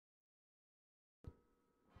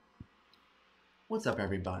What's up,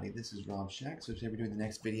 everybody? This is Rob Shack. So today we're doing the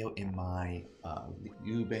next video in my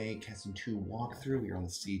Liu Bei Kessen 2 walkthrough. We are on the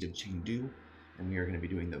Siege of Cheng, and we are going to be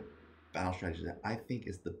doing the battle strategy that I think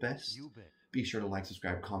is the best. Be sure to like,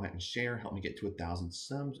 subscribe, comment, and share. Help me get to 1,000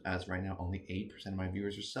 subs, as right now only 8% of my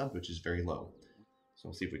viewers are subbed, which is very low. So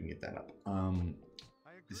we'll see if we can get that up.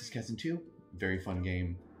 This is Kessen 2. Very fun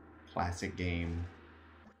game. Classic game.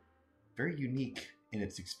 Very unique in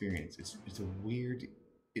its experience. It's a weird...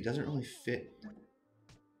 It doesn't really fit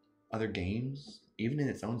other games, even in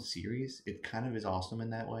its own series. It kind of is awesome in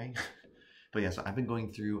that way. But yeah, so I've been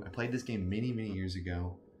going through, I played this game many years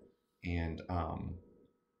ago, and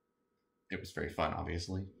it was very fun,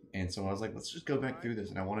 obviously. And so I was like, let's just go back through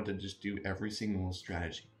this, and I wanted to just do every single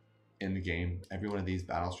strategy in the game, every one of these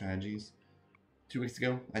battle strategies. 2 weeks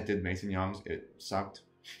ago, I did Mason Yang's. It sucked.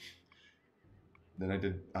 Then I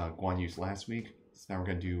did Guan Yu's last week. So now we're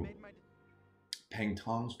going to do Peng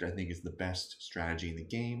Tong's, which I think is the best strategy in the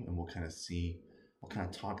game, and we'll kind of see, I'll kind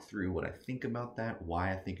of talk through what I think about that,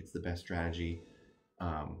 why I think it's the best strategy,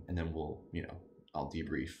 and then we'll, I'll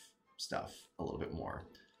debrief stuff a little bit more.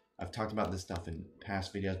 I've talked about this stuff in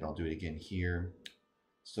past videos, but I'll do it again here.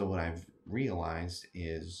 So what I've realized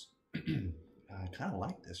is I kind of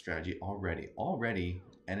like this strategy already. Already,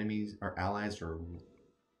 enemies or allies are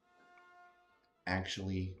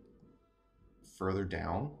actually further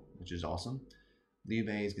down, which is awesome. Liu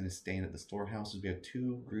Bei is going to stand at the storehouses. We have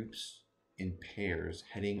 2 groups in pairs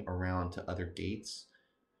heading around to other gates.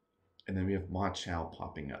 And then we have Ma Chao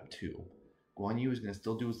popping up too. Guan Yu is going to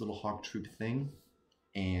still do his little hawk troop thing.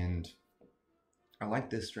 And I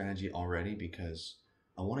like this strategy already because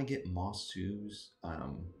I want to get Ma Su's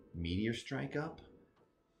meteor strike up.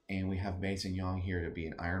 And we have Mason Yang here to be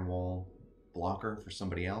an iron wall blocker for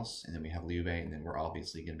somebody else. And then we have Liu Bei, and then we're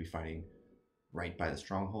obviously going to be fighting right by the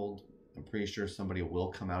stronghold. I'm pretty sure somebody will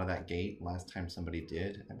come out of that gate. Last time somebody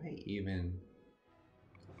did. I may even...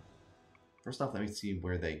 First off, let me see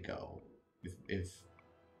where they go. If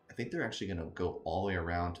I think they're actually going to go all the way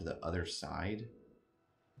around to the other side,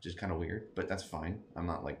 which is kind of weird, but that's fine. I'm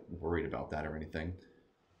not like worried about that or anything.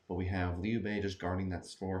 But we have Liu Bei just guarding that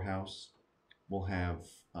storehouse. We'll have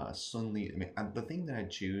Sun Li. I mean, the thing that I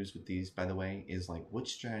choose with these, by the way, is like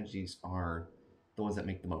which strategies are the ones that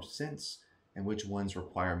make the most sense, and which ones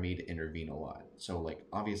require me to intervene a lot. So like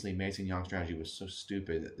obviously Mason Yang's strategy was so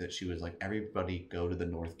stupid that she was like, everybody go to the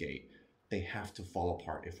north gate. They have to fall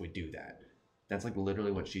apart if we do that. That's like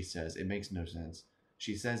literally what she says. It makes no sense.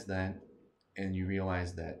 She says that, and you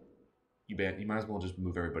realize that you might as well just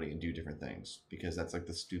move everybody and do different things, because that's like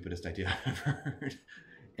the stupidest idea I've ever heard.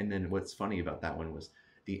 And then what's funny about that one was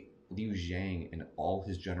the Liu Zhang and all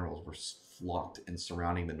his generals were flocked and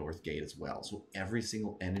surrounding the north gate as well. So every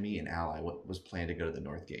single enemy and ally was planned to go to the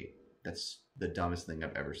north gate. That's the dumbest thing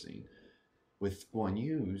I've ever seen. With Guan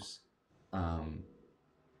Yu's,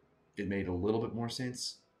 it made a little bit more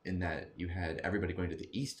sense in that you had everybody going to the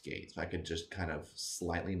east gate. So I could just kind of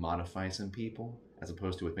slightly modify some people, as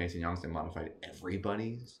opposed to with Mason Yang's, they modified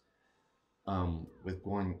everybody's. With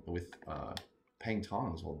Peng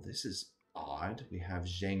Tong's, well, this is odd. We have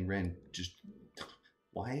Zhang Ren just...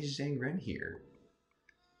 Why is Zhang Ren here?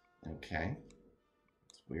 Okay.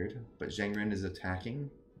 It's weird. But Zhang Ren is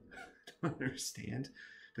attacking? I don't understand.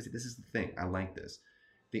 But see, this is the thing. I like this.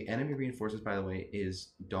 The enemy reinforcements, by the way,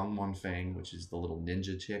 is Dong Monfang, which is the little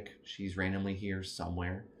ninja chick. She's randomly here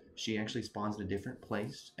somewhere. She actually spawns in a different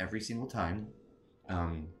place every single time.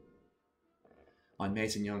 On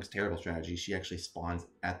Mason Young's terrible strategy, she actually spawns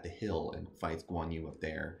at the hill and fights Guan Yu up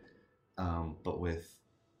there. But with...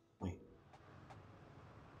 Wait.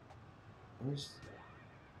 Where's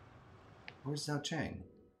Xiao Cheng?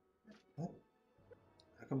 What?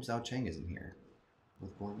 How come Xiao Cheng isn't here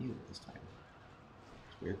with Guan Yu this time?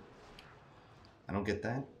 It's weird. I don't get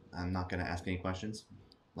that. I'm not going to ask any questions.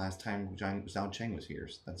 Last time Xiao Cheng was here,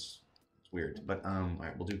 so that's weird. But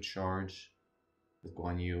alright, we'll do charge with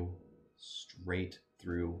Guan Yu straight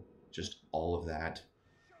through just all of that.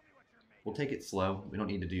 We'll take it slow. We don't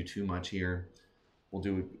need to do too much here. We'll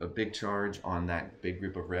do a big charge on that big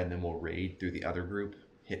group of red, and then we'll raid through the other group,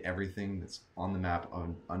 hit everything that's on the map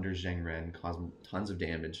under Zhang Ren, cause tons of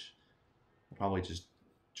damage. We'll probably just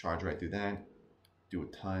charge right through that, do a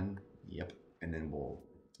ton, yep, and then we'll,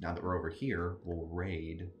 now that we're over here, we'll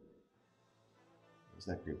raid. What's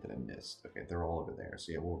that group that I missed? Okay, they're all over there,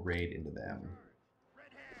 so yeah, we'll raid into them.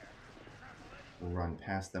 We'll run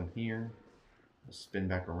past them here, we'll spin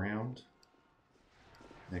back around,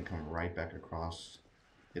 then come right back across,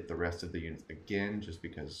 hit the rest of the units again, just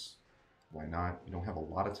because, why not? We don't have a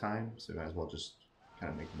lot of time, so might as well just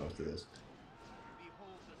kind of make the most of this.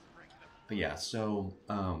 But yeah, so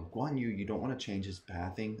Guan Yu, you don't want to change his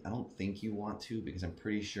pathing. I don't think you want to because I'm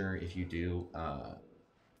pretty sure if you do,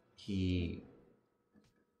 he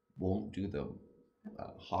won't do the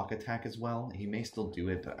hawk attack as well. He may still do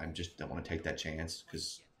it, but I just don't want to take that chance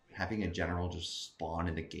because having a general just spawn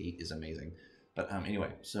in the gate is amazing. But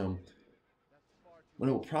anyway, so what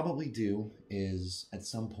it will probably do is at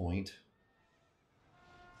some point,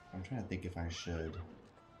 I'm trying to think if I should.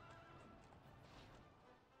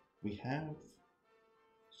 We have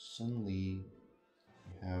Sun Li.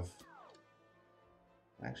 We have.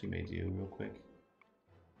 I actually may do real quick.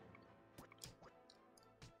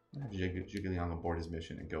 I have Zhuge Liang aboard his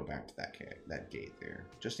mission and go back to that gate there,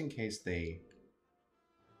 just in case they.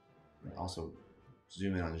 Also,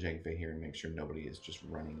 zoom in on Zhang Fei here and make sure nobody is just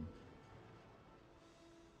running.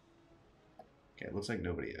 Okay, it looks like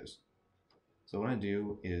nobody is. So what I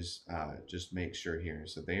do is just make sure here.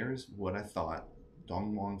 So there's what I thought.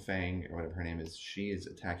 Dong Wang Fang, or whatever her name is, she is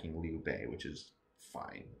attacking Liu Bei, which is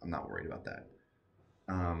fine. I'm not worried about that.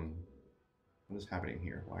 What is happening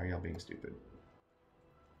here? Why are y'all being stupid?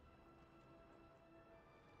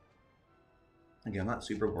 Again, I'm not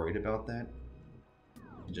super worried about that.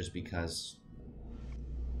 Just because,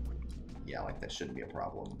 yeah, like that shouldn't be a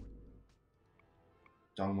problem.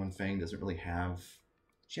 Dong Wang Fang doesn't really have...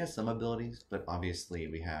 She has some abilities, but obviously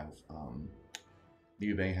we have...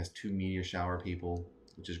 Liu Bei has 2 Meteor Shower people,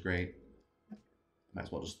 which is great. Might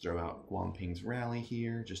as well just throw out Guan Ping's rally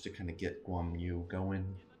here, just to kind of get Guan Yu going.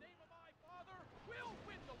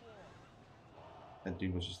 That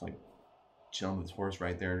dude was just like chilling with his horse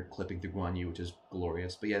right there, clipping through Guan Yu, which is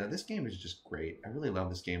glorious. But yeah, this game is just great. I really love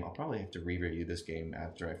this game. I'll probably have to re-review this game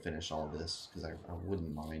after I finish all of this, because I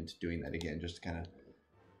wouldn't mind doing that again, just to kind of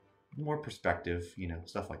more perspective, you know,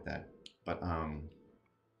 stuff like that. But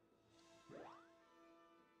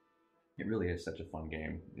it really is such a fun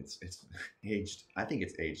game. It's aged. I think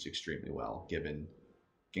it's aged extremely well, given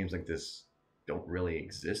games like this don't really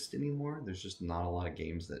exist anymore. There's just not a lot of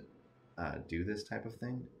games that do this type of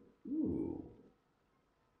thing. Ooh.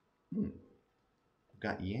 We've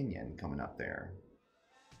got Yan Yan coming up there.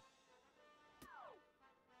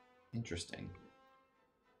 Interesting.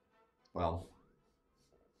 Well,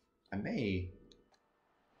 I may...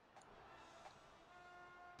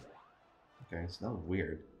 Okay, so that was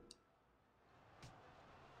weird.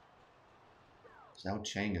 Xiao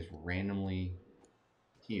Cheng is randomly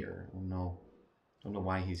here. I don't know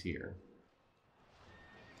why he's here.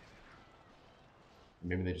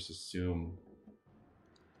 Maybe they just assume,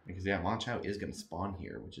 because yeah, Ma Chao is going to spawn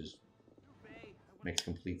here, which is makes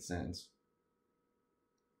complete sense.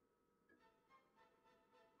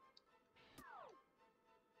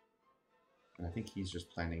 And I think he's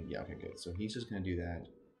just planning. Yeah, okay, good. So he's just going to do that.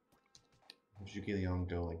 Zhuge Liang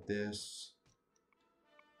go like this.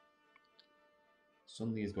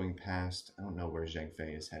 Sun Li is going past. I don't know where Zhang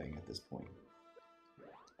Fei is heading at this point.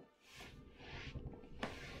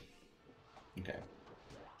 Okay.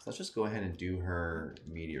 So let's just go ahead and do her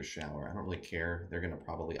Meteor Shower. I don't really care. They're going to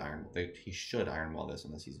probably he should Iron Wall this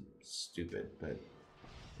unless he's stupid. But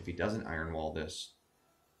if he doesn't Iron Wall this,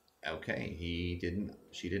 okay, she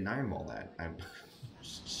didn't Iron Wall that. I'm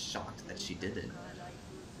shocked that she didn't.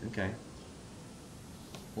 Okay.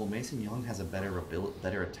 Well, Mason Young has a better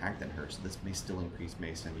attack than her, so this may still increase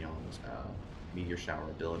Mason Young's Meteor Shower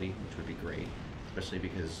ability, which would be great. Especially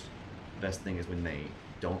because the best thing is when they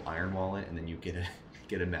don't Iron Wall it and then you get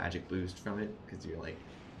a magic boost from it, because you're like,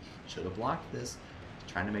 should have blocked this,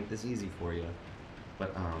 trying to make this easy for you.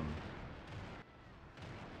 But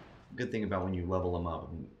good thing about when you level them up,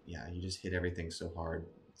 yeah, you just hit everything so hard.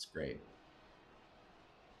 It's great.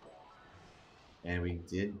 And we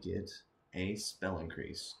did get a spell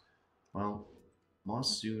increase. Well, Ma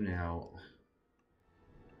Su now,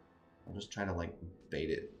 I'll just try to like bait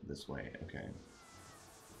it this way. Okay.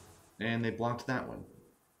 And they blocked that one.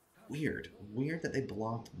 Weird that they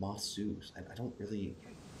blocked Ma Su's. I don't really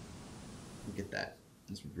get that.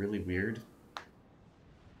 It's really weird.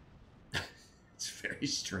 It's very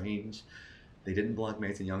strange. They didn't block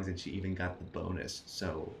Mason Young's and she even got the bonus.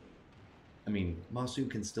 So, I mean, Ma Su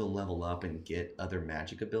can still level up and get other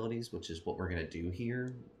magic abilities, which is what we're going to do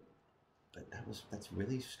here. But that's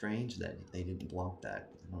really strange that they didn't block that.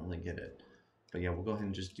 I don't really get it. But yeah, we'll go ahead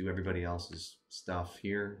and just do everybody else's stuff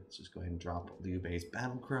here. Let's just go ahead and drop Liu Bei's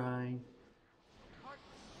Battle Cry.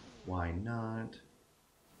 Why not?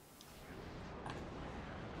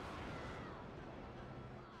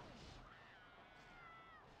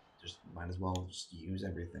 Just might as well just use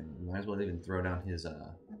everything. We might as well even throw down his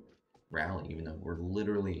rally, even though we're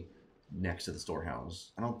literally next to the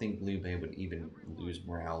storehouse. I don't think Liu Bei would even lose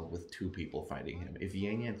morale with 2 people fighting him. If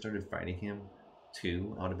Yang Yan started fighting him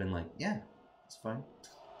too, I would have been like, yeah, it's fine.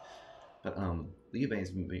 But Liu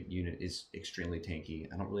Bei's unit is extremely tanky.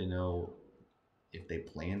 I don't really know if they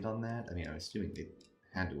planned on that. I mean, I'm assuming they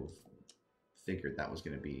had to have figured that was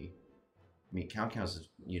going to be. I mean, Cao Cao's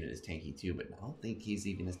unit is tanky too, but I don't think he's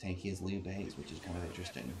even as tanky as Liu Bei's, which is kind of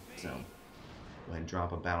interesting. So, go ahead and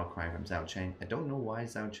drop a battle cry from Zhao Cheng. I don't know why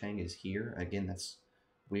Zhao Cheng is here. Again, that's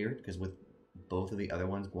weird, because with both of the other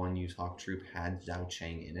ones, Guan Yu's Hawk Troop had Zhao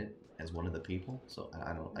Cheng in it as one of the people. So,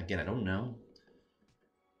 I don't know.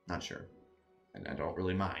 Not sure. And I don't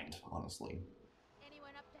really mind, honestly.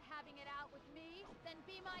 Anyone up to having it out with me? Then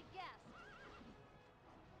be my guest.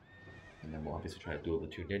 And then we'll obviously try to duel the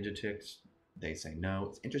 2 ninja chicks. They say no.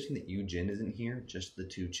 It's interesting that Yu Jin isn't here, just the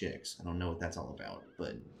 2 chicks. I don't know what that's all about,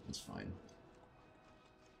 but it's fine.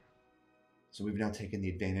 So we've now taken the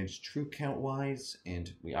advantage troop count-wise,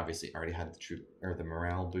 and we obviously already had the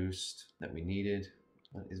morale boost that we needed.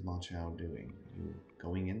 What is Ma Chao doing? Are you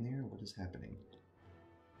going in there? What is happening?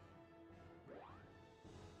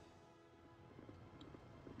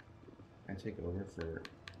 Can I take over for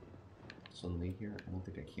Sun Li here? I don't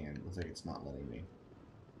think I can. Looks like it's not letting me.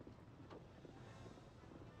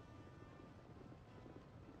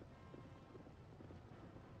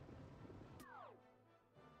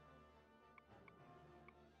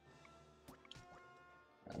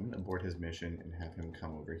 I'm going to abort his mission and have him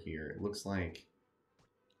come over here. It looks like,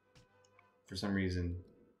 for some reason,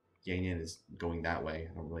 Yang Yan is going that way.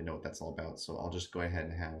 I don't really know what that's all about, so I'll just go ahead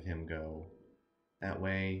and have him go that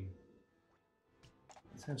way.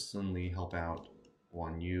 Let's have Sun Li help out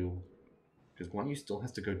Guan Yu, because Guan Yu still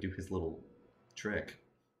has to go do his little trick.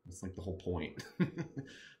 That's like the whole point.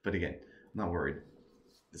 But again, I'm not worried.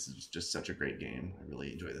 This is just such a great game. I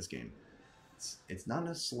really enjoy this game. It's not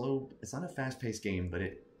a fast-paced game, but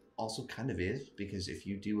it also kind of is, because if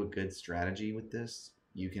you do a good strategy with this,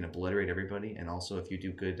 you can obliterate everybody, and also if you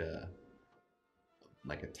do good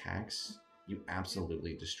like attacks, you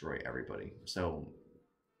absolutely destroy everybody. So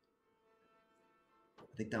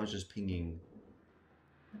I think that was just pinging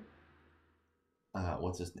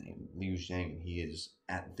what's his name? Liu Zhang. He is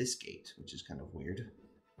at this gate, which is kind of weird.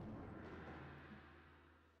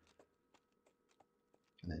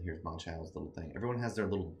 And then here's Ma Chao's little thing. Everyone has their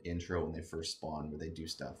little intro when they first spawn where they do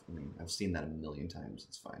stuff. I mean, I've seen that a million times.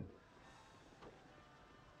 It's fine.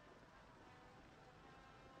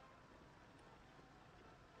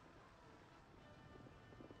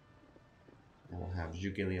 And we'll have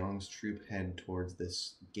Zhuge Liang's troop head towards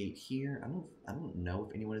this gate here. I don't know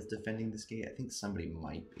if anyone is defending this gate. I think somebody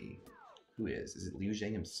might be. Who is? Is it Liu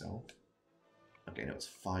Zhang himself? Okay, no, it's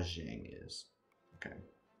Fa Zhang is. Okay.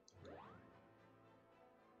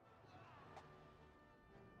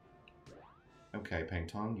 Okay, Peng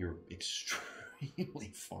Tong, you're extremely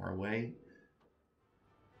far away.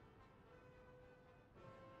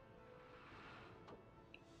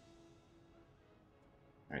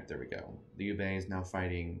 Alright, there we go. Liu Bei is now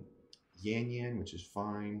fighting Yan Yan, which is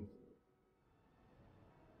fine.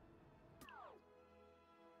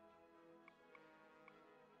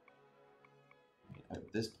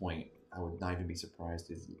 At this point, I would not even be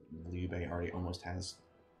surprised if Liu Bei already almost has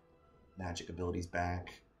magic abilities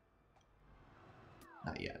back.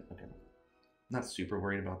 Not yet, okay. Not super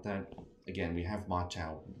worried about that. Again, we have Ma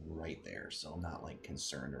Chao right there, so I'm not like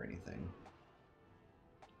concerned or anything.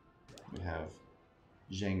 We have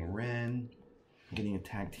Zhang Ren getting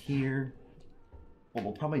attacked here. What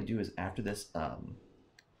we'll probably do is after this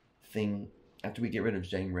thing, after we get rid of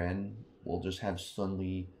Zhang Ren, we'll just have Sun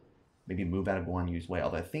Li maybe move out of Guan Yu's way.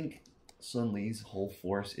 Although I think Sun Li's whole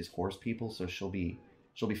force is horse people, so she'll be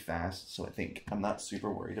fast. So I think I'm not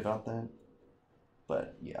super worried about that.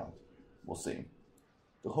 But yeah, we'll see.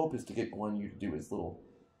 The hope is to get Guan Yu to do his Guan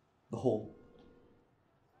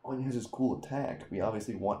Yu has his cool attack. We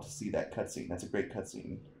obviously want to see that cutscene. That's a great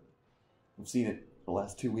cutscene. We've seen it the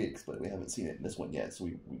last 2 weeks, but we haven't seen it in this one yet, so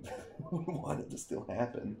we want it to still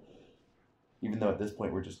happen. Even though at this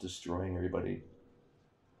point we're just destroying everybody.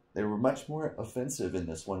 They were much more offensive in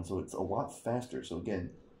this one, so it's a lot faster. So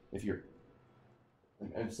again, if you're...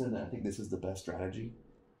 Like I've said that I think this is the best strategy.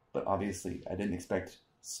 But obviously, I didn't expect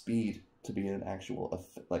speed to be an actual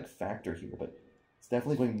like factor here. But it's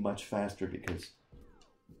definitely going much faster because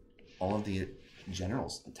all of the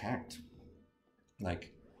generals attacked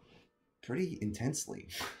like pretty intensely.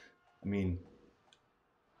 I mean,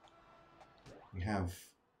 we have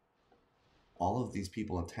all of these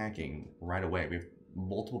people attacking right away. We have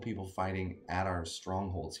multiple people fighting at our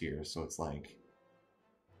strongholds here, so it's like,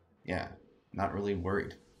 yeah, not really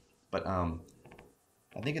worried. But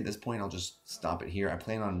I think at this point I'll just stop it here. I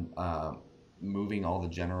plan on moving all the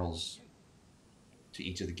generals to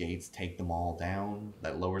each of the gates, take them all down.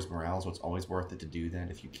 That lowers morale, so it's always worth it to do that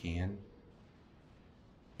if you can.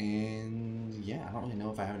 And yeah, I don't really know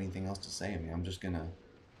if I have anything else to say. I mean, I'm just gonna...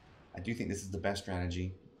 I do think this is the best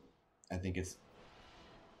strategy. I think it's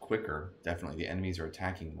quicker, definitely. The enemies are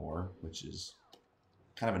attacking more, which is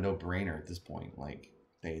kind of a no-brainer at this point. Like,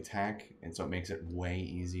 they attack, and so it makes it way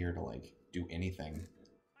easier to, like, do anything.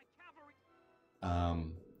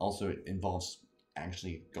 Also, it involves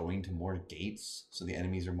actually going to more gates, so the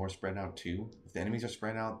enemies are more spread out too. If the enemies are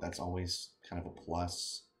spread out, that's always kind of a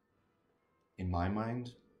plus in my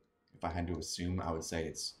mind. If I had to assume, I would say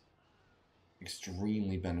it's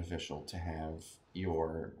extremely beneficial to have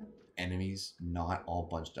your enemies not all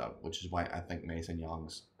bunched up, which is why I think Mason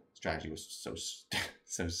Young's strategy was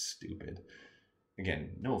so stupid. Again,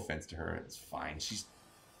 no offense to her, it's fine.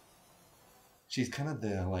 She's kind of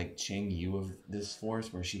the like Cheng Yu of this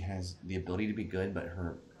force, where she has the ability to be good, but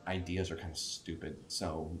her ideas are kind of stupid.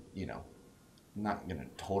 So, you know, I'm not gonna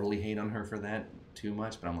totally hate on her for that too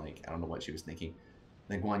much, but I'm like, I don't know what she was thinking.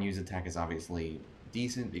 The Guan Yu's attack is obviously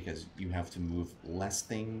decent because you have to move less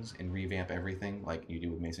things and revamp everything like you do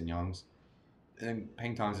with Mason Yang's. And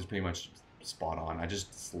Peng Tong's is pretty much spot on. I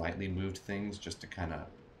just slightly moved things just to kind of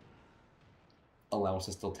allow us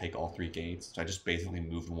to still take all 3 gates. So I just basically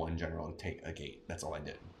moved one general to take a gate. That's all I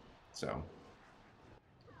did. So,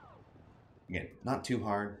 again, not too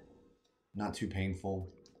hard, not too painful.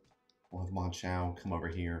 We'll have Ma Chao come over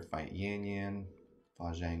here, fight Yan Yan.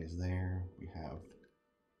 Fa Zhang is there. We have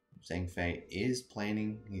Zhang Fei is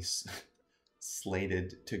planning. He's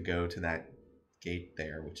slated to go to that gate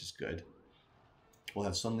there, which is good. We'll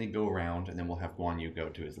have Sun Li go around, and then we'll have Guan Yu go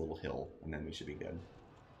to his little hill, and then we should be good.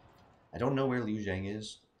 I don't know where Liu Zhang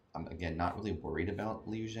is. I'm, again, not really worried about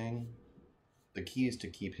Liu Zhang. The key is to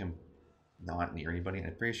keep him not near anybody, and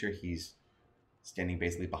I'm pretty sure he's standing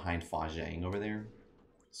basically behind Fa Zhang over there.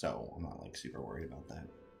 So I'm not, like, super worried about that.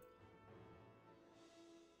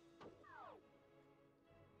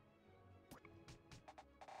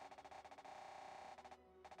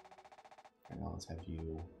 Right now, let's have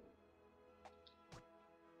you...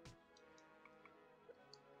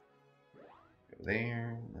 go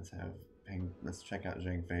there. Let's check out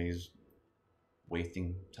Zhang Fei's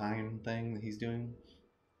wasting time thing that he's doing.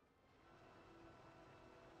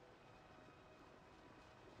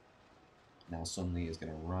 Now Sun Li is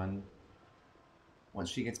gonna run. Once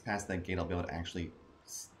she gets past that gate, I'll be able to actually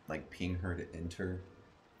like ping her to enter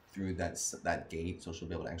through that gate, so she'll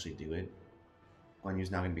be able to actually do it. Guan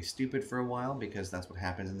Yu's now going to be stupid for a while because that's what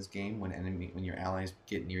happens in this game when your allies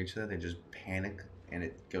get near each other, they just panic and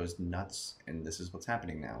it goes nuts. And this is what's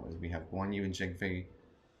happening now: is we have Guan Yu and Zheng Fei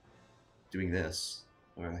doing this.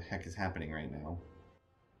 What the heck is happening right now?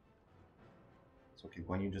 So can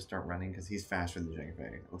Guan Yu just start running because he's faster than Zheng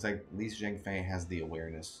Fei? It looks like at least Zheng Fei has the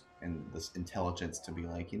awareness and this intelligence to be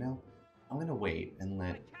like, you know, I'm going to wait and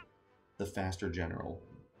let the faster general,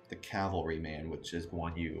 the cavalryman, which is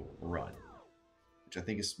Guan Yu, run. Which I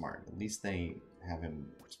think is smart. At least they have him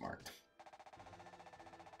smart.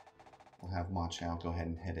 We'll have Ma Chao go ahead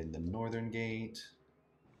and head in the northern gate.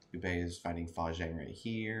 Liu Bei is fighting Fa Zhang right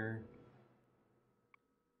here.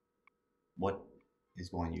 What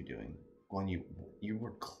is Guan Yu doing? Guan Yu, you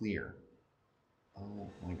were clear. Oh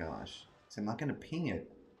my gosh. So I'm not going to ping it.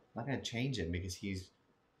 I'm not going to change it because he's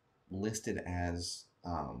listed as...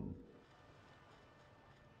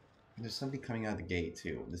 there's somebody coming out of the gate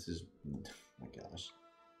too. This is... oh my gosh.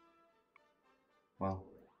 Well,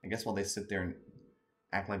 I guess while they sit there and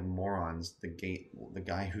act like morons, the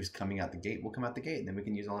guy who's coming out the gate will come out the gate, and then we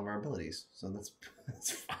can use all of our abilities. So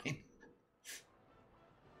that's fine.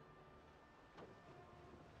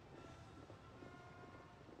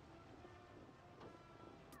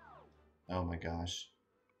 Oh my gosh.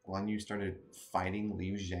 Guan Yu started fighting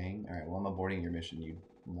Liu Zhang. Alright, well, I'm aborting your mission, you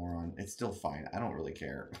moron. It's still fine. I don't really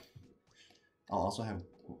care. I'll also have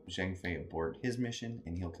Zhang Fei abort his mission,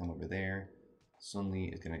 and he'll come over there. Sun Li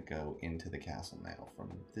is going to go into the castle now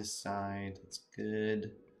from this side. That's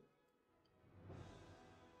good.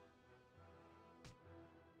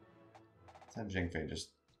 Let's have Zhang Fei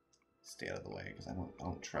just stay out of the way, because I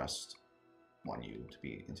don't trust Guan Yu to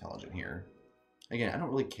be intelligent here. Again, I don't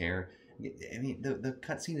really care. I mean, the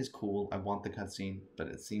cutscene is cool. I want the cutscene, but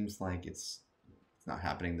it seems like it's not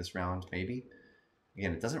happening this round, maybe.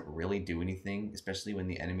 Again, it doesn't really do anything, especially when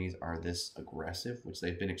the enemies are this aggressive, which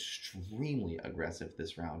they've been extremely aggressive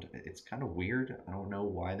this round. It's kind of weird. I don't know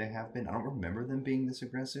why they have been. I don't remember them being this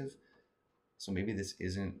aggressive. So maybe this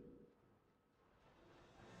isn't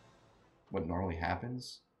what normally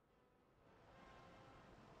happens.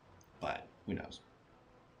 but who knows.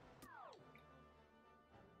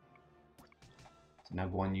 So now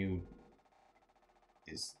Guan Yu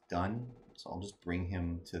is done, so I'll just bring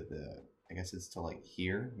him to the, I guess it's to like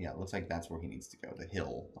here. Yeah, it looks like that's where he needs to go, the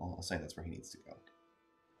hill. I'll say that's where he needs to go.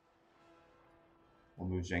 We'll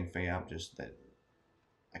move Zhang Fei up just that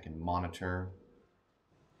I can monitor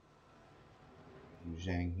Liu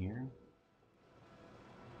Zhang here.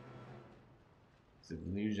 So if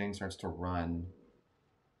Liu Zhang starts to run,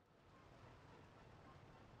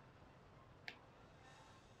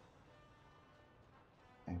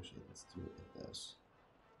 actually let's do it like this.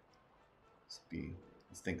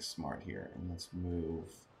 Let's think smart here, and let's move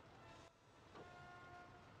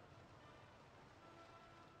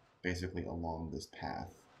basically along this path.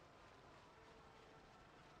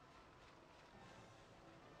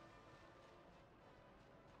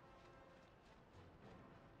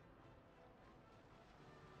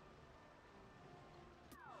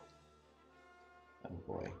 Oh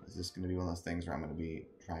boy, is this going to be one of those things where I'm going to be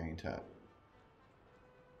trying to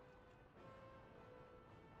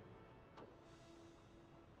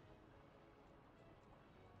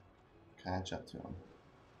catch up to him?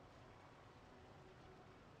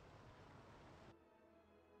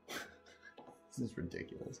 This is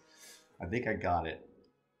ridiculous. I think I got it.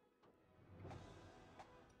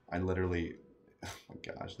 I literally, oh my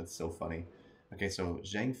gosh, that's so funny. Okay, so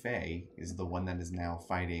Zhang Fei is the one that is now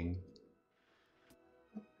fighting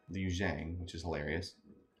Liu Zhang, which is hilarious.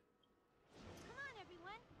 Come on,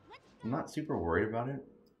 everyone. Let's go. I'm not super worried about it,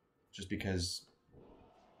 just because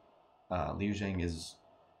Liu Zhang is,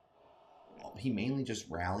 he mainly just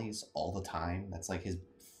rallies all the time. That's like his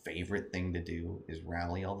favorite thing to do, is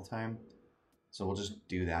rally all the time. So we'll just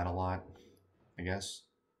do that a lot, I guess.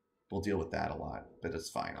 We'll deal with that a lot, but it's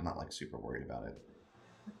fine. I'm not like super worried about it.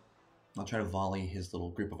 I'll try to volley his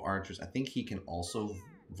little group of archers. I think he can also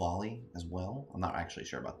volley as well. I'm not actually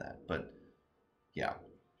sure about that, but yeah.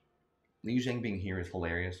 Liu Zhang being here is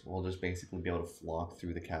hilarious. We'll just basically be able to flock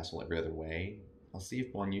through the castle every other way. I'll see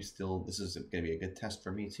if Guan Yu still, this is going to be a good test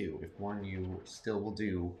for me too, if Guan Yu still will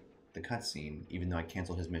do the cutscene, even though I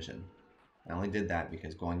canceled his mission. I only did that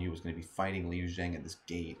because Guan Yu was going to be fighting Liu Zhang at this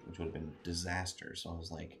gate, which would have been a disaster. So I was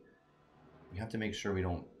like, we have to make sure we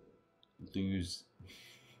don't lose,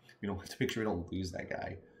 we don't have to make sure we don't lose that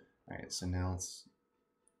guy. Alright, so now let's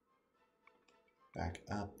back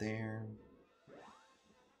up there.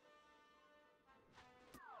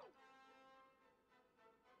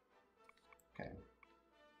 Okay.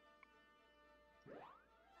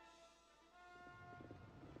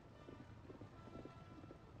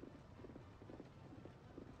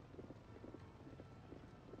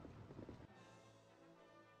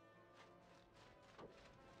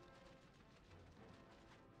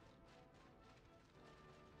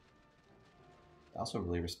 I also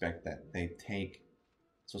really respect that they take,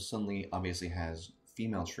 so Sun Li obviously has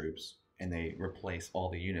female troops, and they replace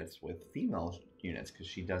all the units with female units, because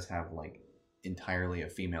she does have like entirely a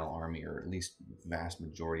female army, or at least vast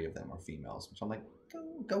majority of them are females, which I'm like,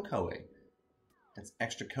 go Koei. That's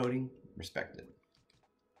extra coding, respected.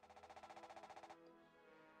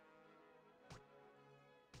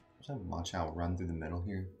 Just have Ma Chao run through the middle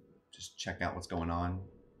here, just check out what's going on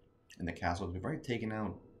in the castle. We've already taken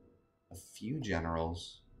out a few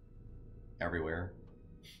generals everywhere.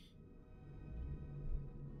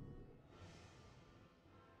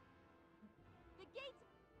 The gates.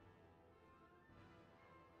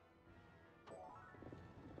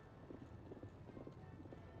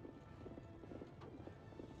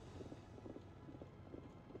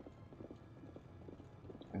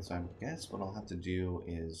 And so I guess what I'll have to do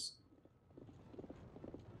is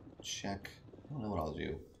check, I don't know what I'll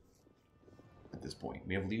do at this point.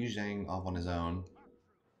 We have Liu Zhang off on his own.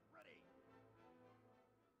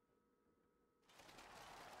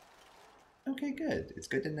 Okay, good. It's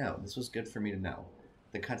good to know. This was good for me to know.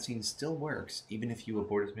 The cutscene still works, even if you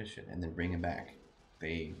abort his mission and then bring him back.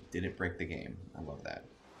 They didn't break the game. I love that.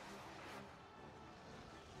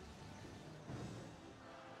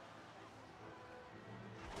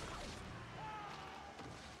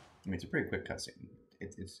 I mean, it's a pretty quick cutscene.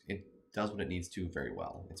 It does what it needs to very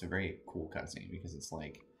well. It's a very cool cutscene because it's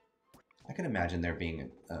like, I can imagine there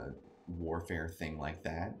being a warfare thing like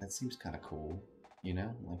that. That seems kind of cool, you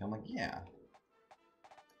know? Like, I'm like, yeah.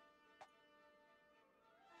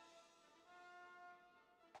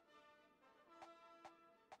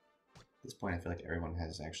 At this point, I feel like everyone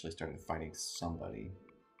has actually started fighting somebody.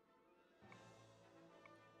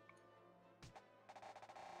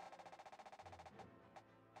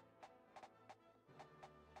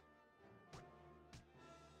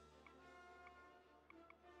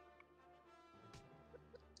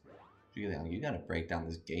 You gotta break down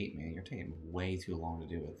this gate, man. You're taking way too long to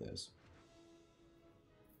do with this.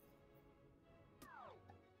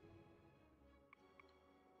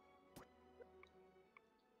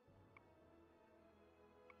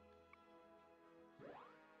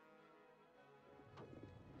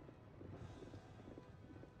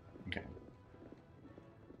 Okay.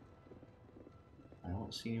 I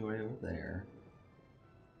don't see you right over there.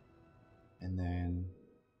 And then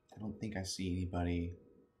I don't think I see anybody.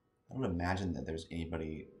 I don't imagine that there's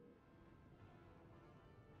anybody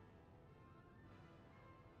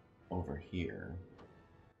over here.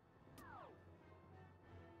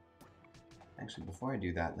 Actually, before I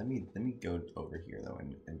do that, let me go over here though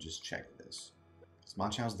and just check this. Because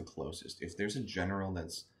Machao's the closest. If there's a general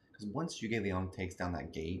that's, because once Zhuge Liang takes down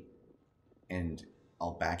that gate, and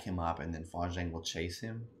I'll back him up, and then Fa Zheng will chase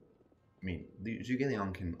him. I mean, Zhuge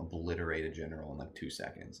Liang can obliterate a general in like 2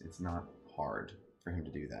 seconds. It's not hard for him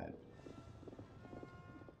to do that.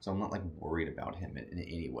 So I'm not like worried about him in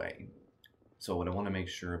any way. So what I want to make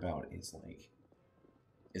sure about is like,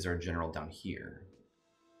 is our general down here?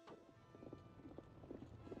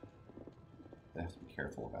 That I have to be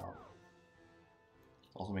careful about.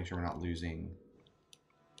 Also make sure we're not losing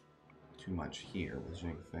too much here with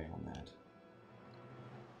Zheng Fei on that.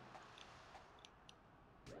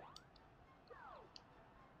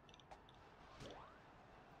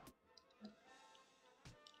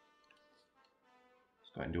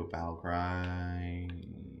 Let's go ahead and do a battle cry.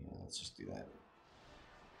 Let's just do that.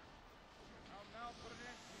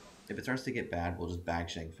 If it starts to get bad, we'll just bag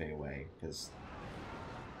Zheng Fei away, because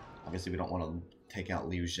obviously we don't want to take out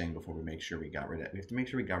Liu Zheng before we make sure we got rid of. We have to make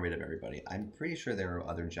sure we got rid of everybody. I'm pretty sure there are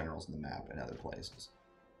other generals in the map in other places,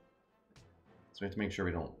 so we have to make sure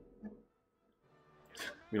we don't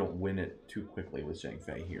win it too quickly with Zheng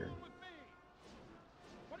Fei here.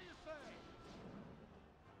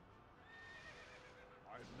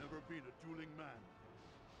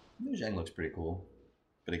 Liu Zheng looks pretty cool,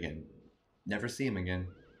 but again, never see him again.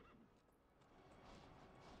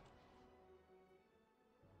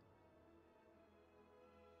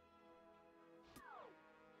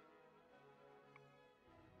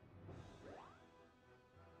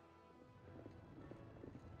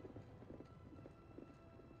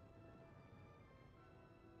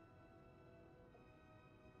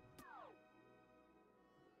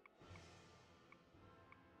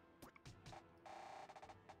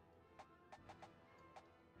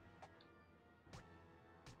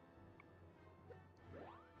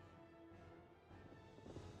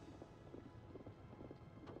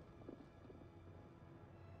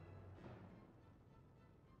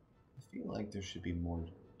 I feel like there should be more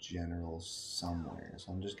generals somewhere,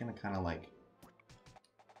 so I'm just gonna kind of like,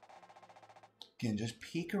 again, just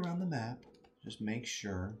peek around the map, just make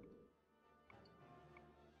sure.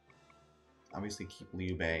 Obviously keep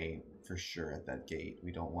Liu Bei for sure at that gate.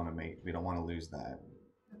 We don't want to lose that.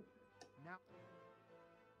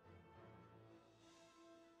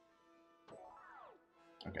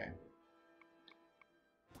 Okay.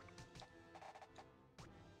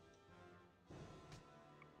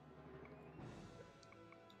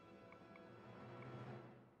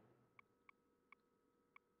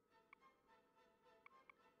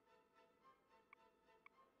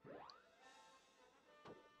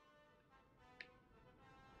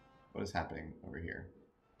 What is happening over here?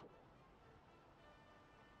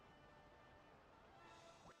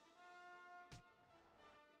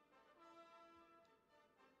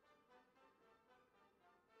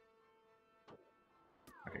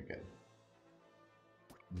 Okay, good.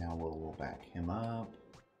 Now we'll back him up.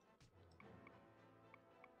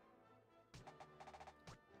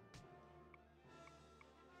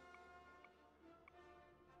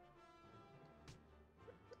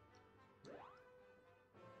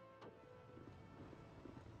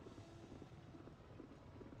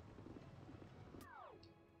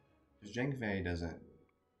 If Zheng Fei doesn't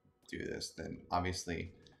do this, then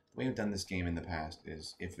obviously the way I've done this game in the past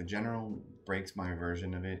is if a general breaks my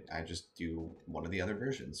version of it, I just do one of the other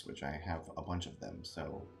versions, which I have a bunch of them.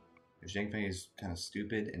 So if Zheng Fei is kind of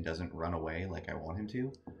stupid and doesn't run away like I want him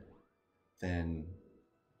to, then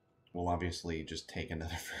we'll obviously just take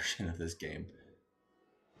another version of this game.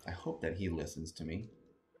 I hope that he listens to me.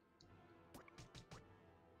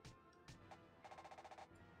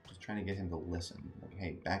 Just trying to get him to listen. Like,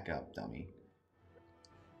 hey, back up, dummy.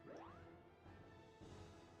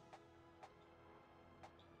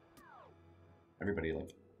 Everybody, like,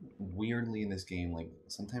 weirdly in this game, like,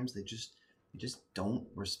 sometimes they just don't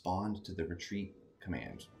respond to the retreat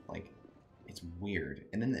command. Like, it's weird.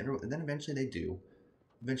 And then then eventually they do.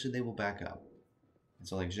 Eventually they will back up. And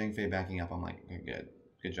so, like, Zheng Fei backing up, I'm like, okay, good.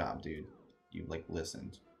 Good job, dude. You like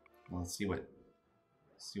listened. Well, let's see what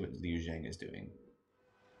Liu Zhang is doing.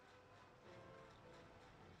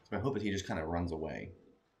 So I hope that he just kind of runs away.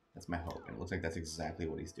 That's my hope. And it looks like that's exactly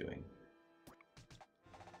what he's doing.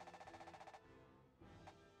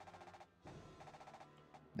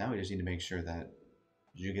 Now we just need to make sure that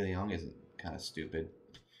Zhuge Liang isn't kind of stupid.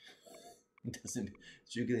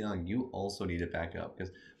 Zhuge Liang, you also need to back up,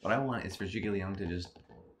 because what I want is for Zhuge Liang to just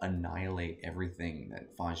annihilate everything that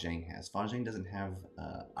Fa Zheng has. Fa Zheng doesn't have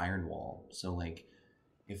Iron Wall, so like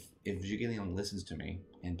if Zhuge Liang listens to me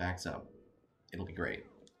and backs up, it'll be great.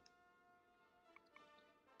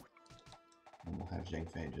 And we'll have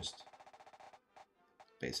Zheng Fei just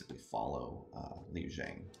basically follow Liu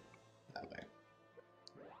Zhang that way.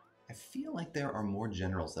 I feel like there are more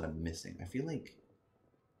generals that I'm missing. I feel like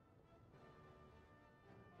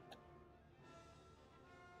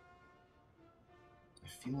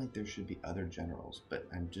there should be other generals, but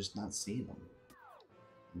I'm just not seeing them.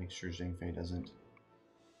 Make sure Zheng Fei doesn't.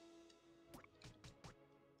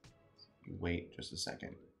 Wait just a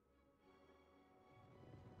second.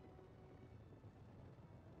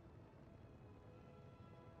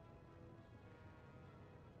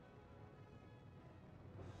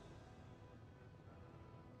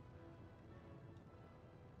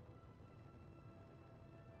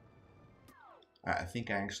 I think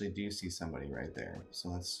I actually do see somebody right there. So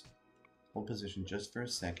let's hold position just for a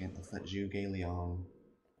second. Let's let Zhuge Liang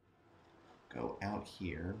go out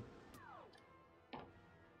here.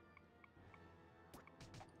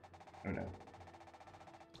 Oh no.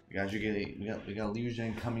 We got Liu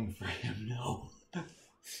Zhang coming for him. No.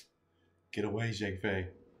 Get away, Zheng Fei.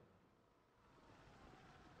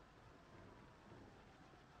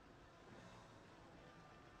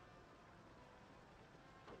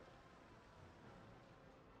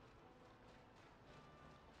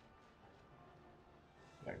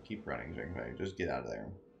 Yeah, keep running, Zheng Fei. Just get out of there.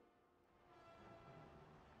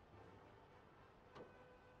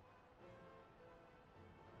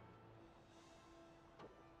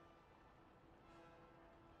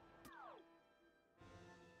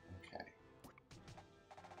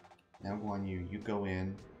 Now Guan Yu, you go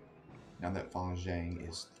in, now that Fang Zhang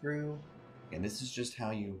is through, and this is just how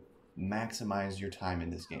you maximize your time in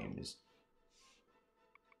this game, is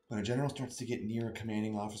when a general starts to get near a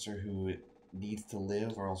commanding officer who needs to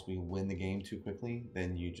live or else we win the game too quickly,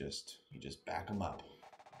 then you just back them up.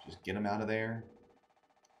 Just get them out of there,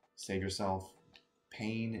 save yourself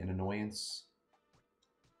pain and annoyance.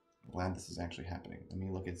 I'm glad this is actually happening. Let me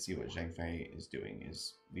look and see what Zheng Fei is doing.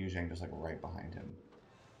 Is Liu Zhang just like right behind him?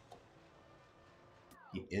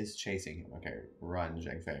 He is chasing him. Okay, run,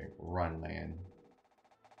 Zheng Fei. Run, man.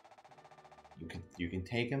 You can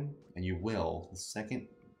take him, and you will. The second,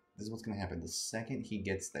 this is what's gonna happen. The second he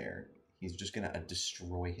gets there, he's just gonna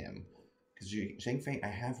destroy him. Because Zheng Fei, I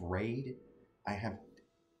have raid, I have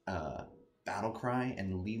battle cry,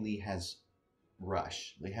 and Li has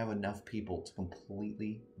rush. We have enough people to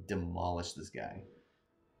completely demolish this guy.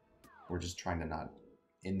 We're just trying to not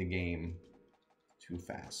end the game too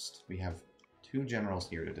fast. We have 2 generals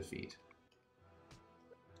here to defeat.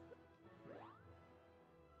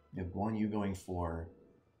 You have Guan Yu going for,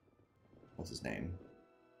 what's his name?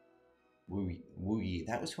 Wu Yi.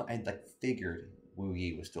 That was who I like figured Wu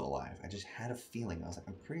Yi was still alive. I just had a feeling. I was like,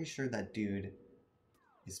 I'm pretty sure that dude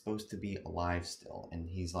is supposed to be alive still, and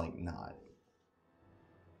he's like not.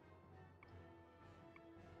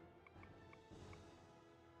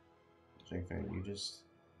 Zheng Fei,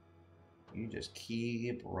 you just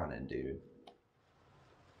keep running, dude.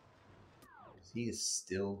 He is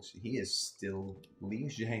still, Li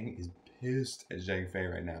Zhang is pissed at Zheng Fei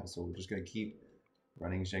right now, so we're just gonna keep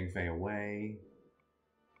running Zheng Fei away.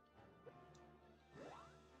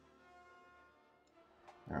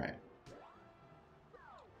 Alright.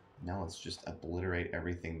 Now let's just obliterate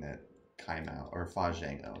everything that Kai Mao, or Fa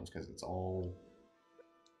Zheng owns, because it's all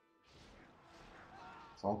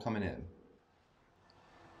coming in.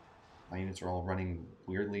 My units are all running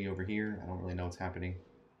weirdly over here. I don't really know what's happening.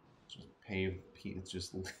 It's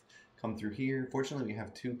just come through here. Fortunately, we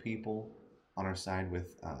have 2 people on our side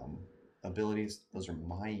with abilities. Those are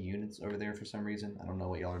my units over there for some reason. I don't know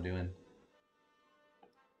what y'all are doing.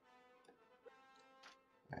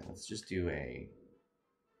 Alright, let's do a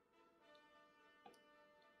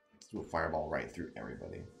fireball right through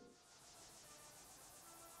everybody.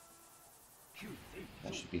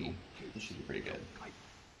 This should be pretty good.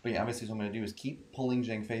 But yeah, obviously what I'm going to do is keep pulling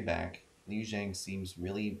Zheng Fei back. Liu Zhang seems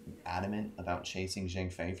really adamant about chasing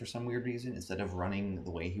Zheng Fei for some weird reason. Instead of running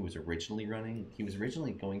the way he was originally running, he was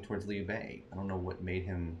originally going towards Liu Bei. I don't know what made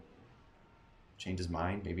him change his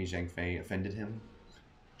mind. Maybe Zheng Fei offended him.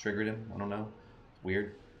 triggered him. I don't know. It's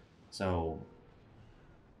weird. So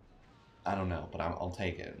I don't know, but I'll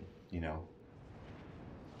take it. You know,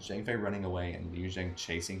 Zhang Fei running away and Liu Zheng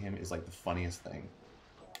chasing him is like the funniest thing.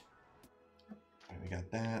 Alright, we got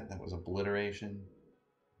that. That was obliteration.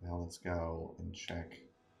 Now let's go and check.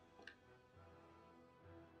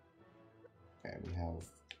 Okay, we have...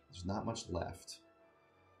 There's not much left.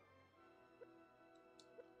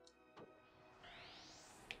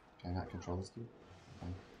 Can I not control this dude?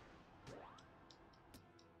 Okay.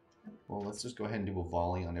 Well, let's just go ahead and do a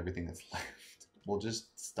volley on everything that's left. We'll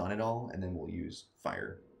just stun it all, and then we'll use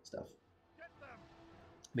fire stuff.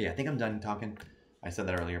 But yeah, I think I'm done talking. I said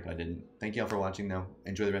that earlier, but I didn't. Thank you all for watching, though.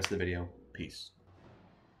 Enjoy the rest of the video. Peace.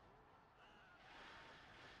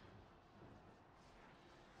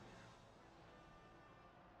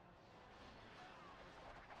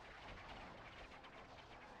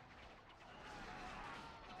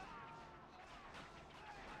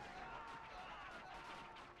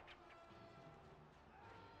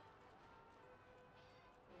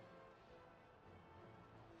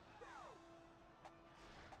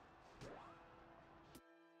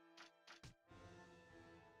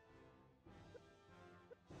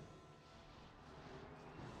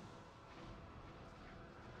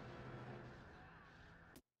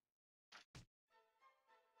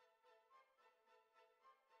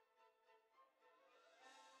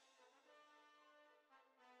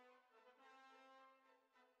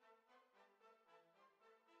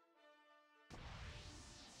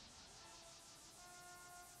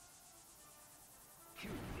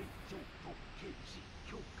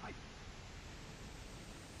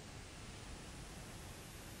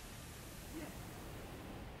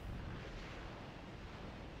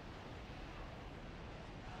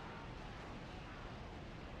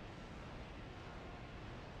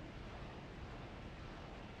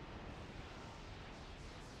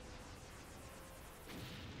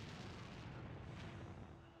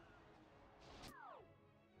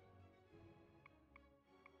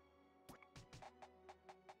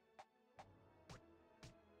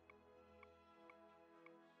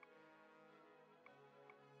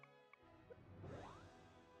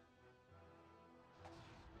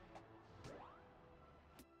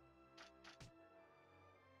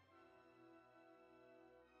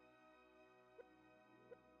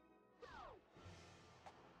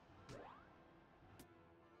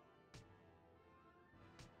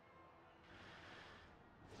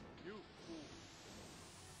 You fool.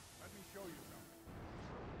 Let me show you something.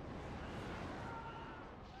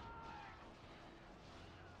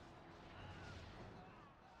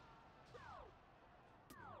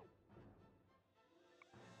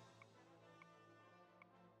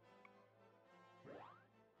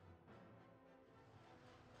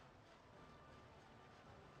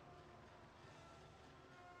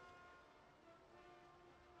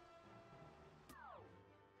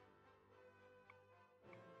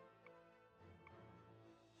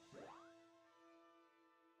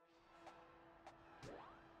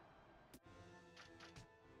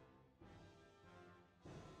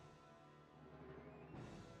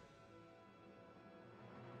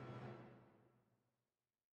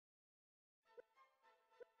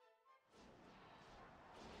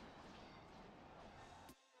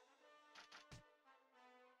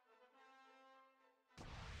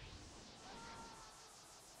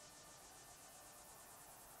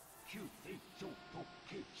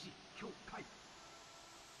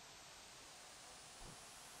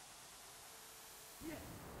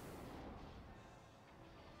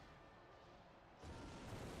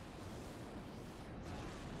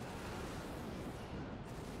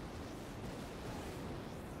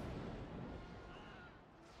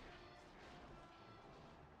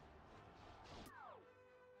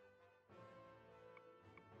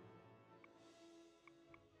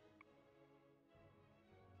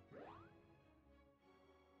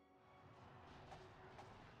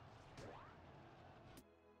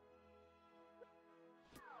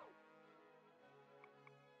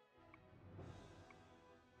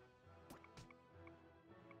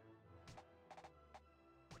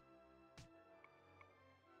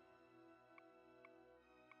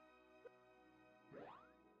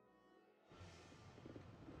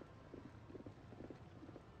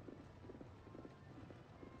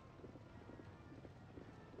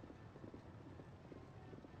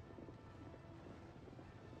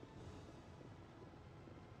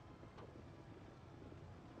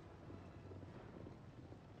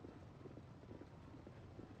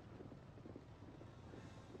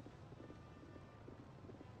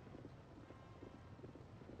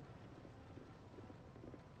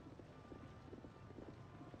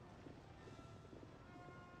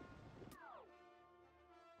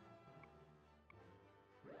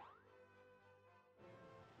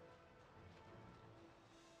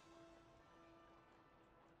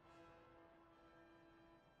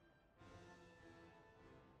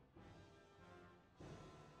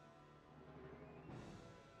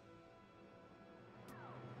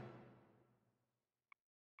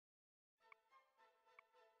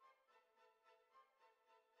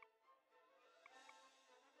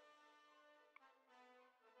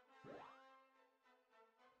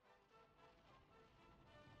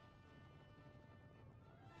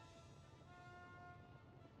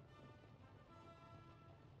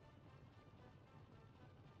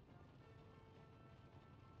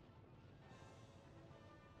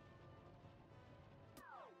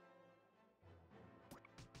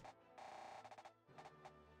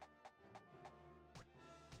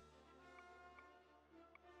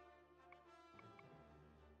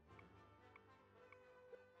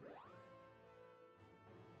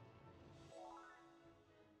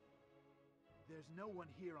 There's no one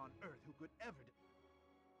here on Earth who could ever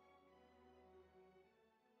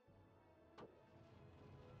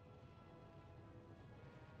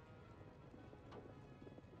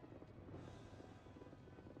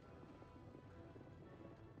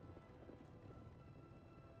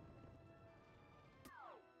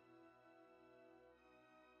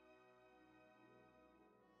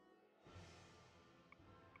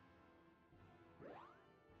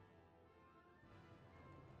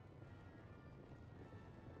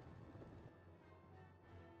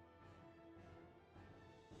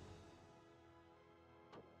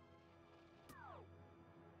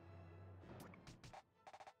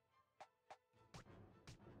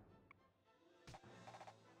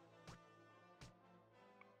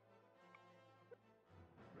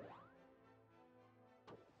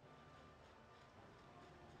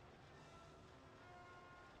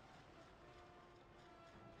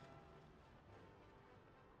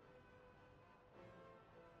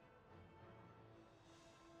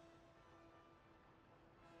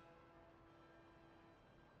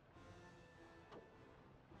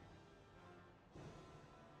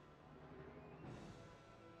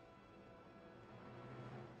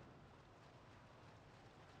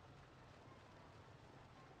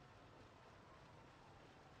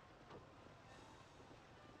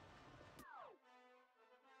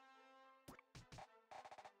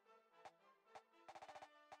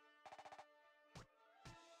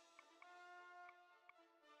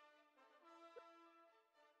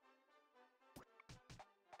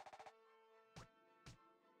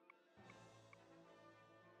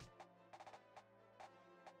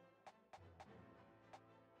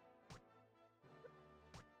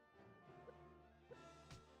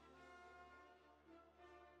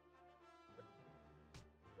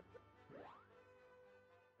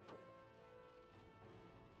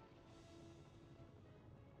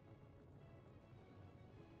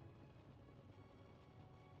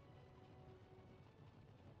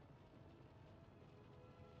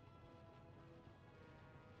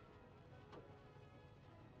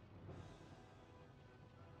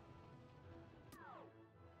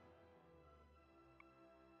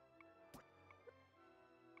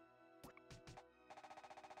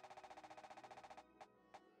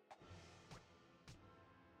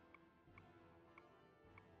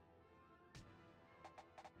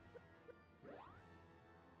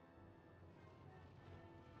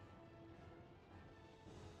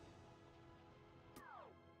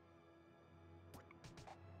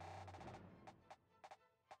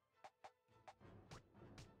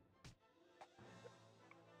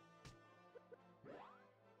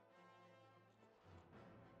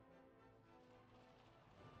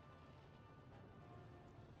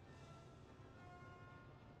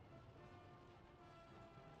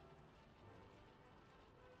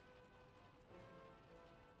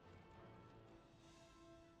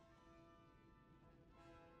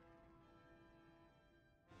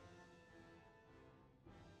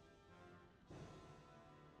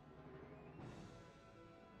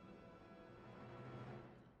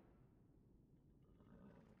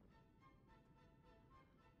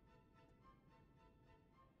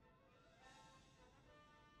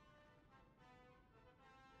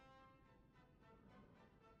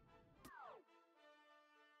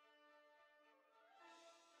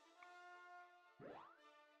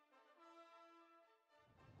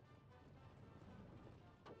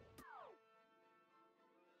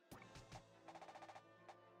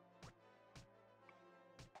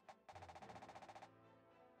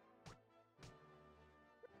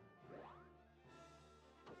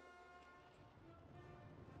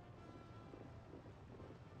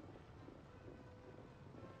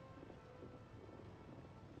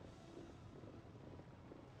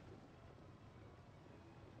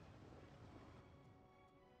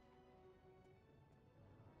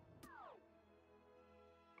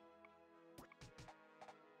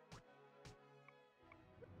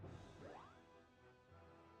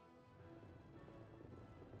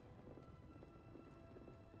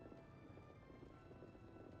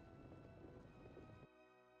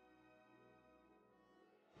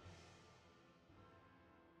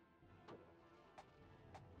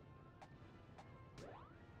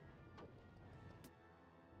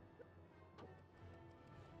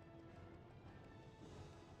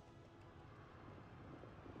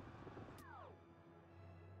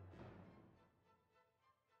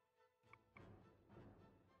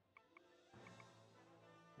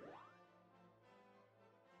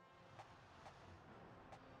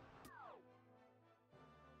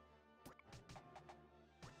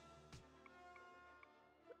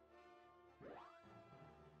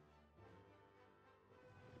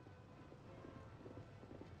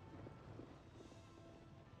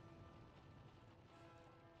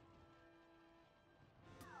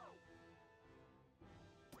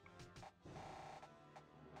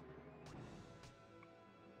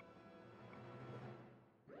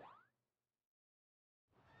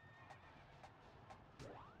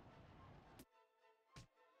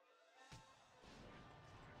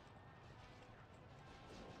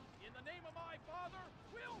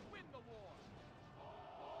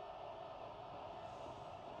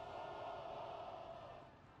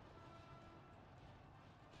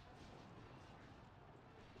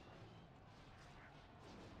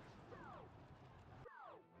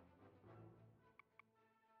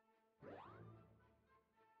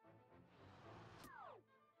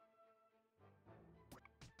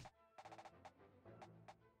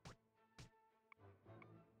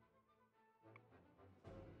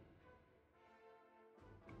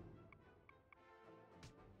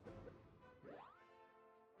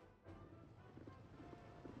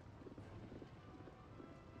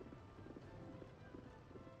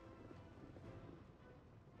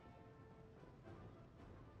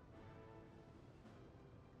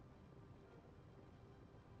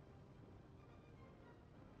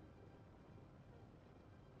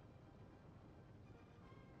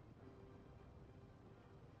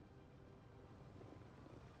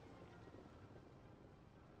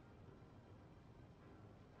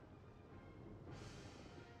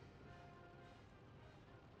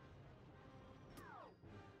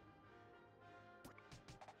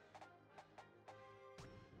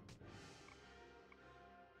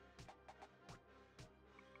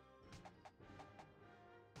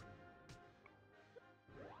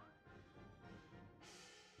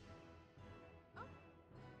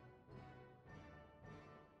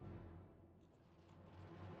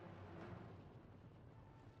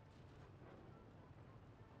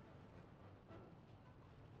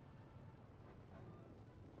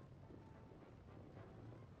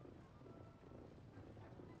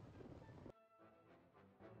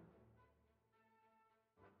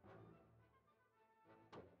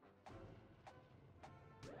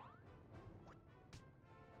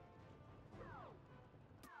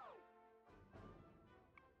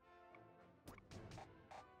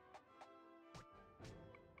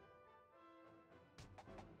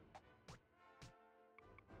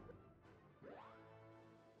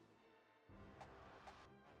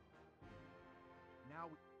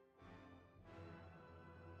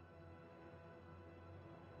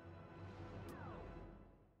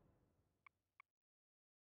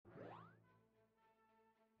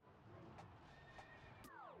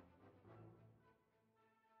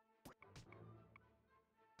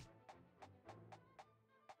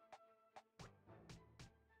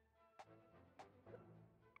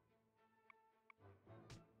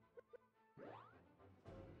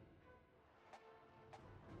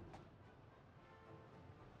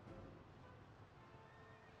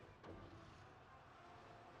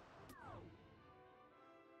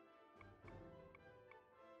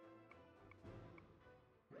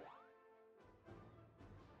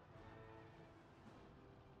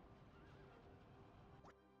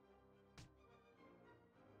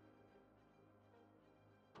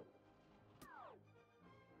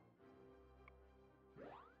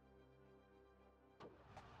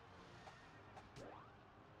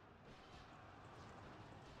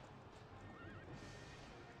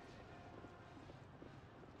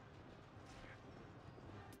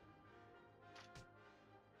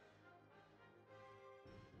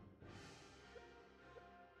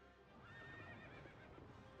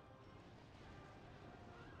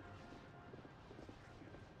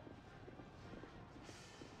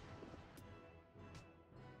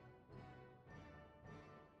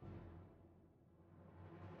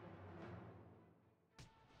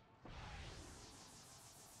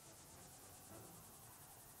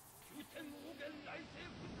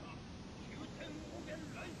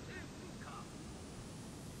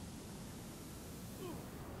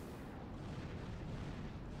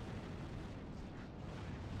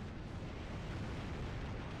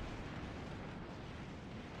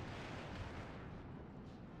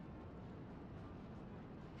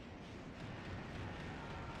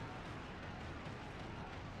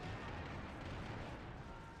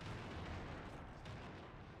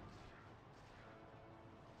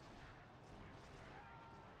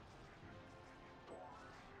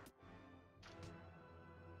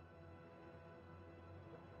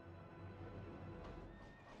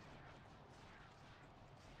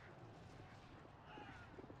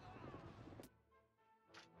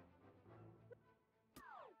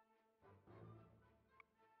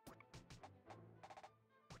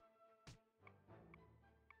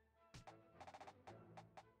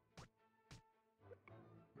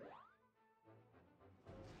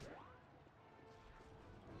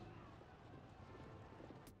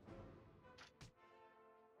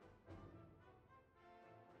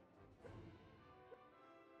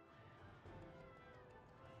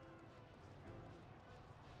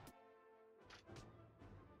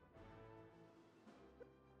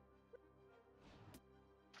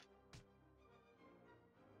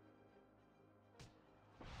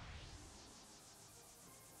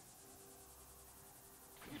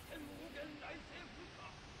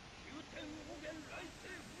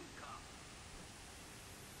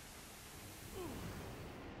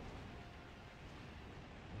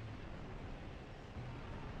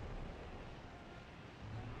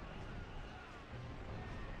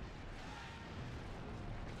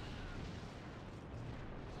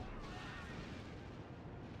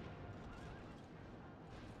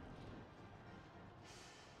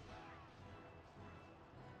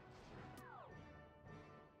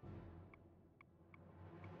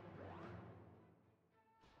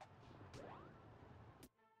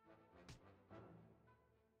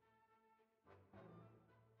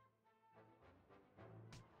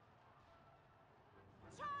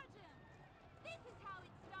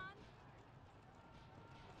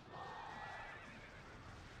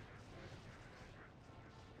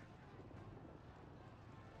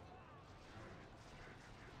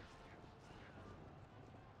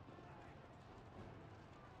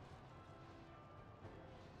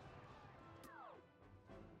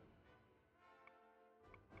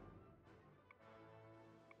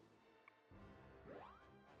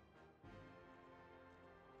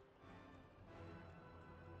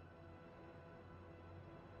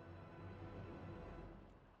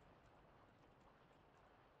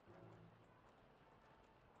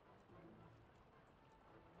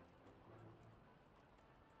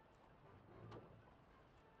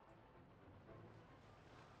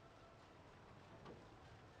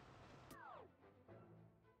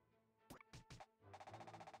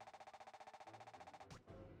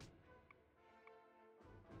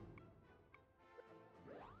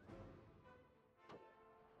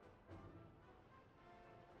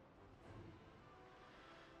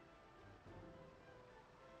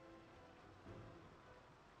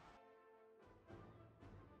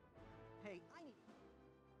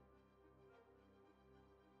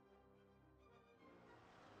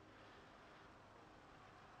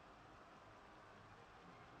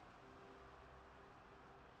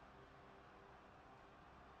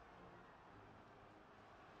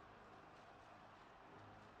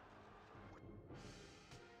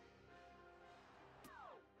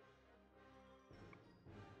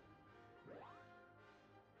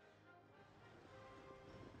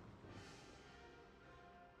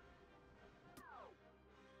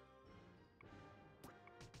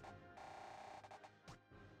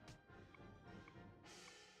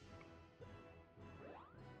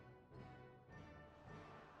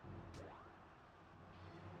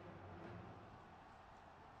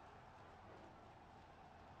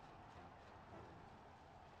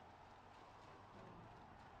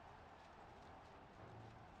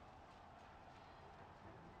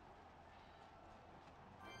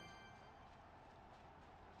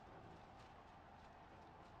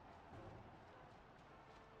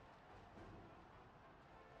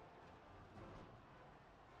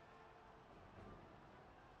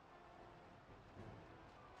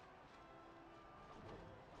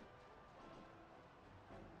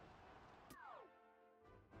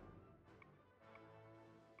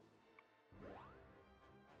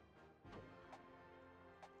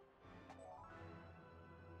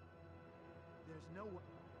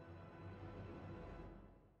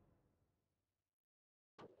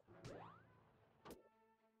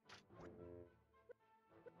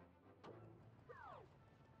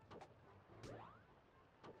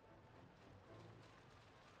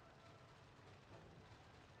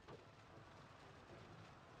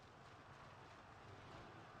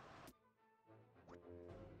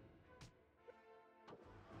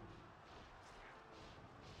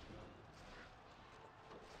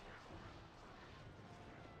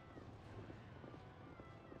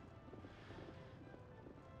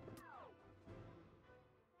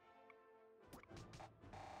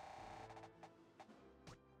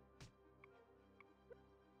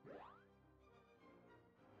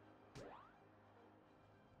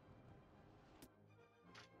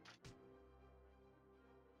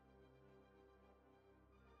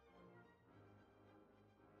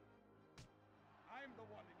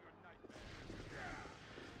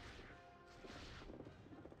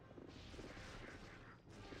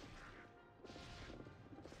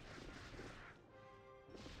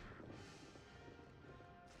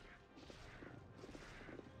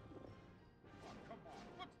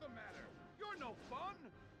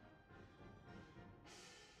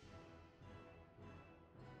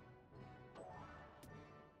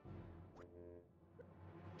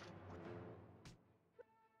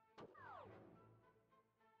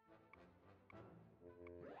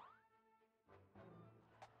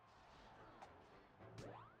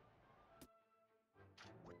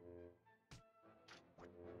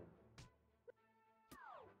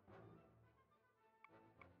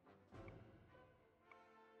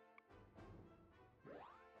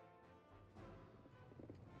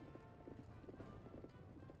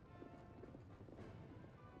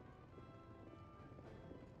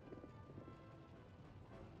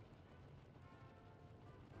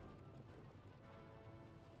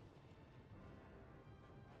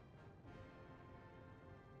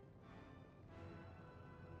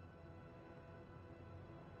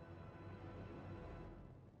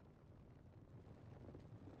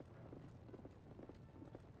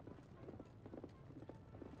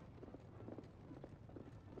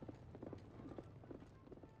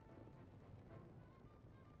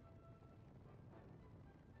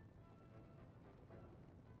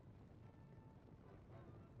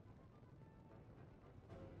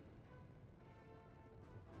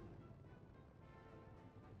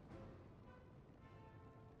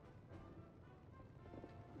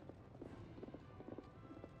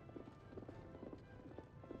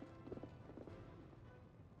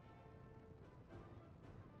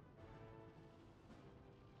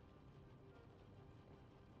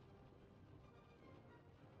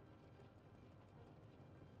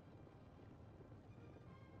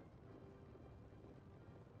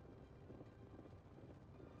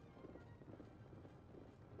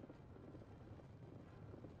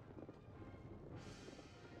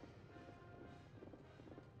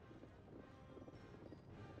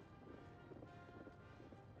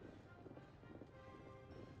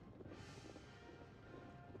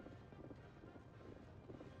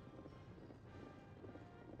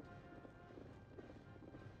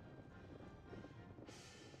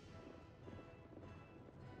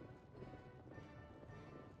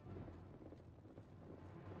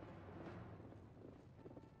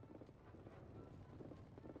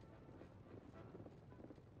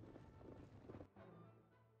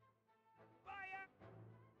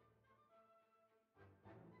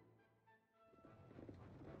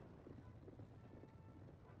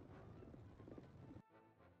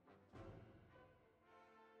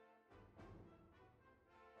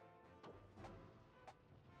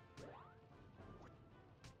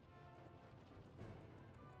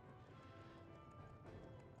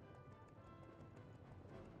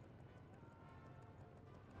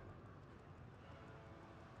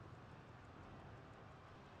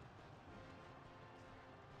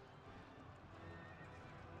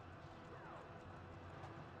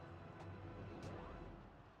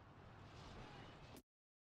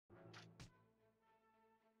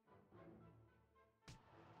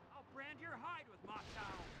and your hide with Ma Chao.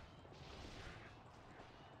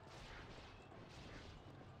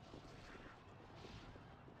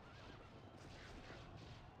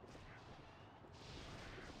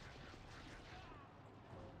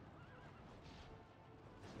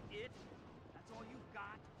 It? That's all you've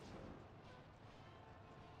got?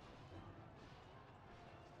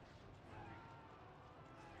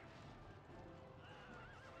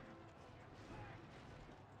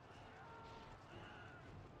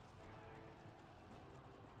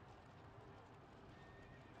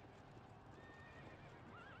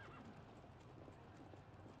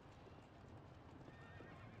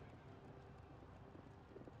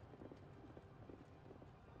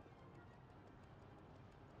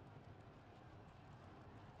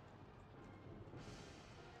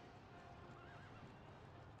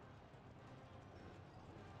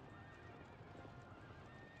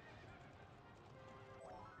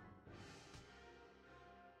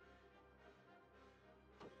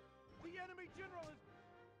 The enemy general is...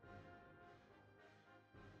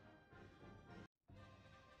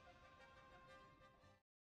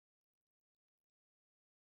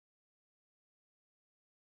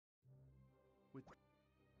 With...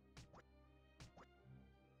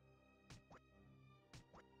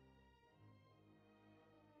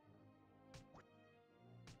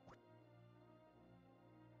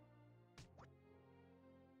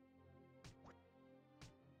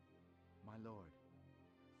 My lord.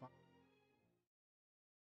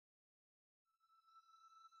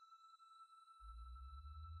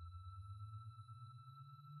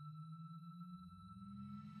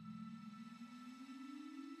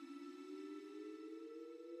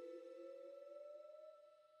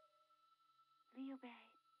 Liu Bei,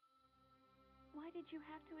 why did you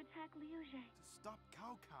have to attack Liu Bei? To stop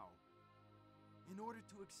Cao Cao. In order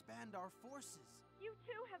to expand our forces. You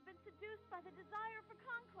too have been seduced by the desire for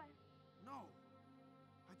conquest. No.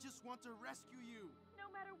 I just want to rescue you. No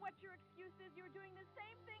matter what your excuse is, you're doing the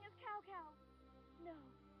same thing as Cao Cao. No,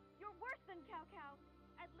 you're worse than Cao Cao.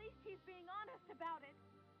 At least he's being honest about it.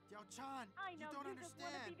 Diao Chan, I know you don't you understand. just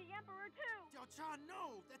want to be the emperor too. Diao Chan,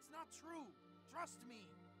 no, that's not true. Trust me.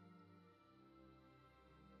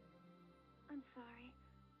 I'm sorry.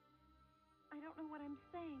 I don't know what I'm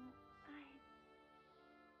saying.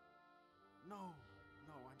 No,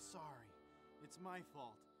 I'm sorry. It's my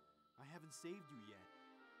fault. I haven't saved you yet.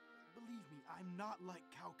 Believe me, I'm not like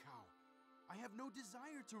Cao Cao. I have no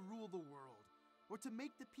desire to rule the world or to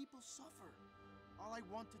make the people suffer. All I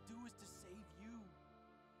want to do is to save you.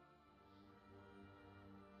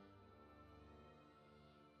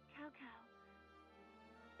 Cao Cao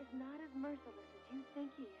is not as merciless as you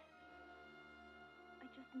think he is.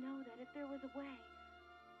 I just know that if there was a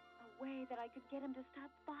way that I could get him to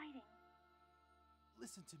stop fighting.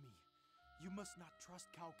 Listen to me. You must not trust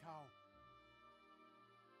Cao Cao.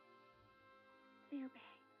 Liu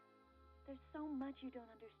Bei, there's so much you don't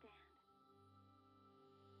understand.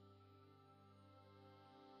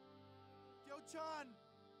 Diao Chan!